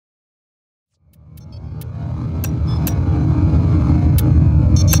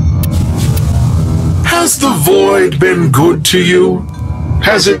the void been good to you?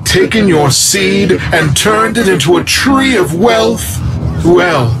 Has it taken your seed and turned it into a tree of wealth?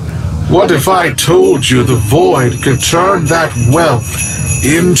 Well, what if I told you the void could turn that wealth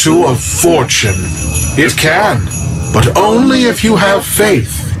into a fortune? It can, but only if you have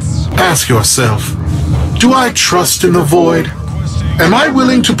faith. Ask yourself, do I trust in the void? Am I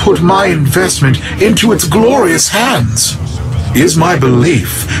willing to put my investment into its glorious hands? Is my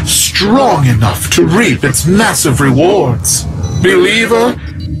belief strong enough to reap its massive rewards? Believer,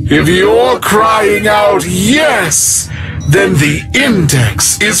 if you're crying out yes, then the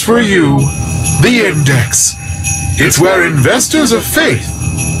index is for you. The index. It's where investors of faith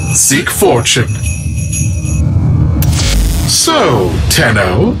seek fortune. So,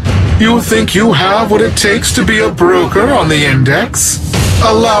 Tenno, you think you have what it takes to be a broker on the index?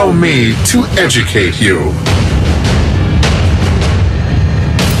 Allow me to educate you.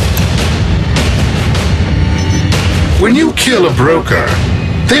 When you kill a broker,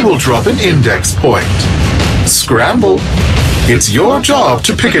 they will drop an index point. Scramble. It's your job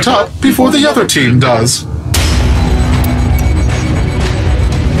to pick it up before the other team does.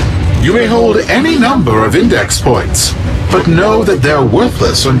 You may hold any number of index points, but know that they're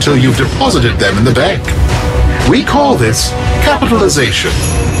worthless until you've deposited them in the bank. We call this capitalization.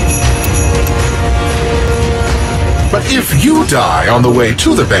 But if you die on the way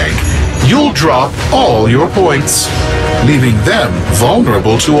to the bank, you'll drop all your points, leaving them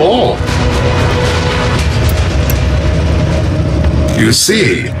vulnerable to all. You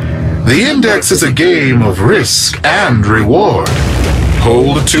see, the index is a game of risk and reward.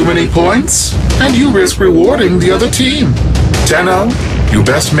 Hold too many points, and you risk rewarding the other team. Tenno, you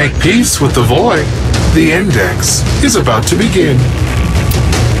best make peace with the void. The index is about to begin.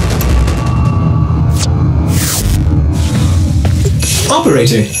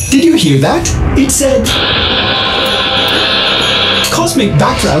 Operator, did you hear that? It said... Cosmic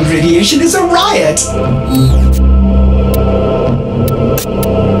background radiation is a riot!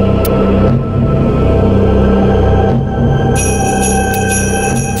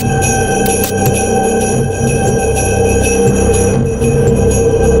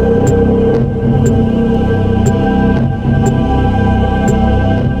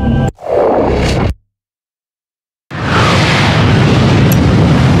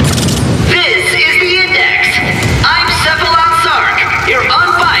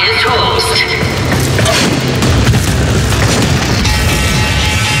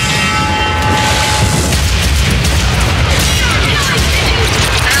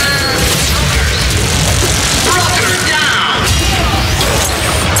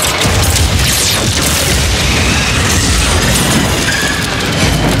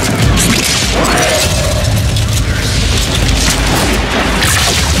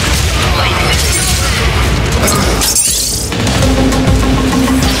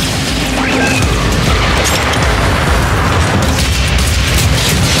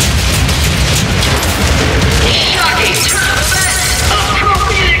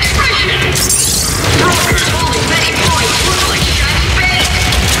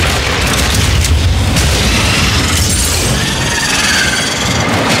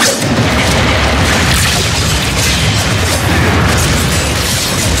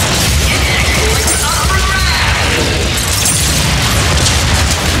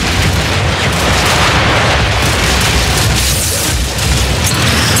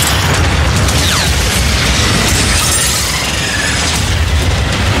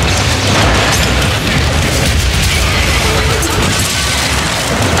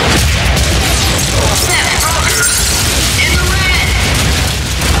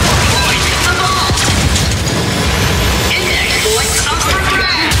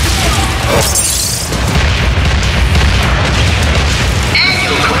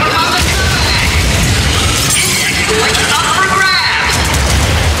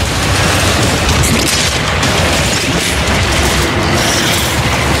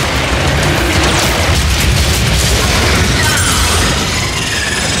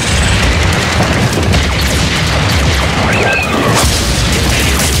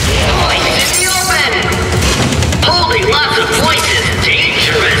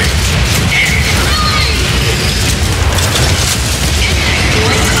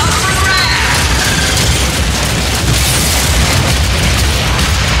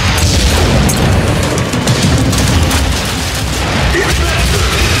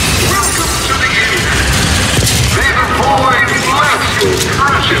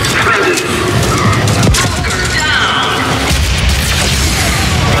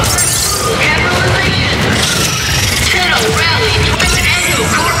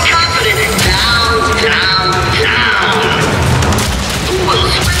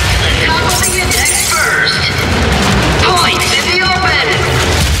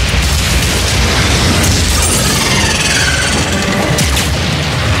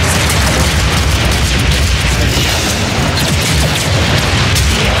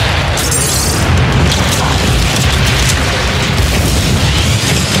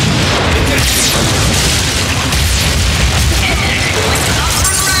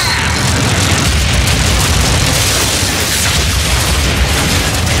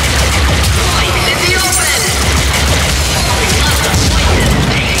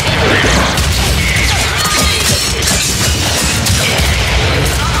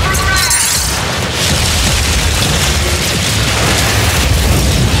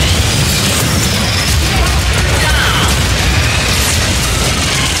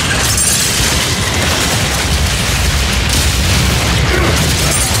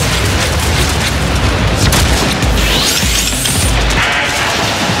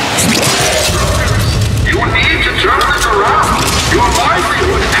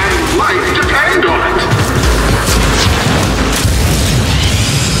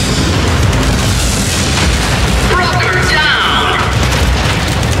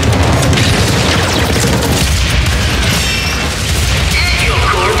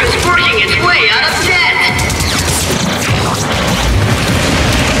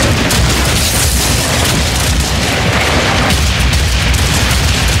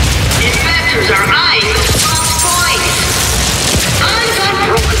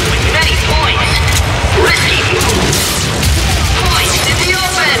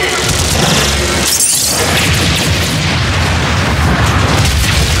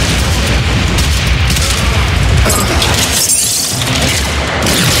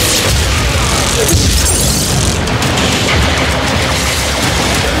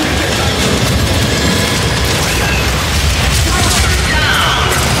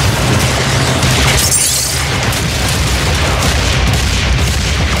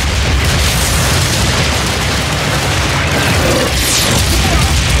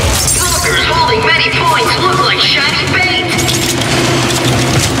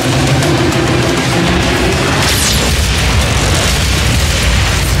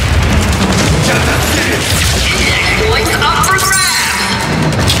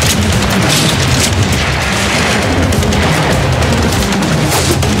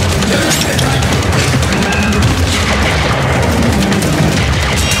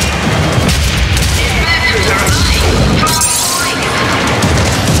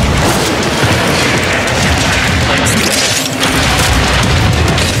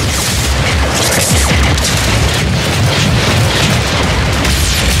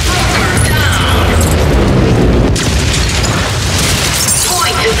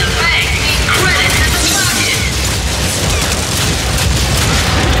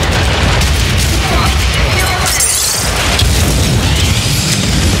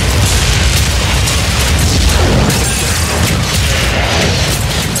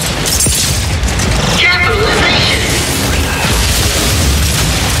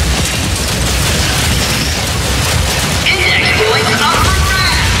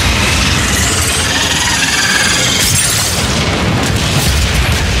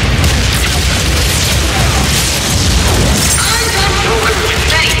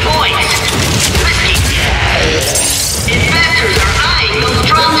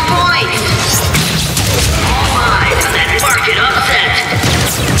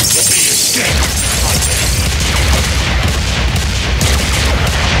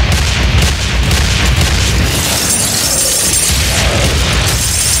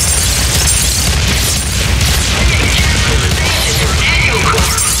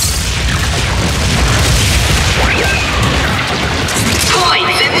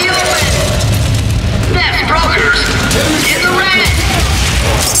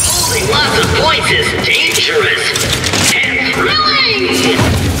 choices. Change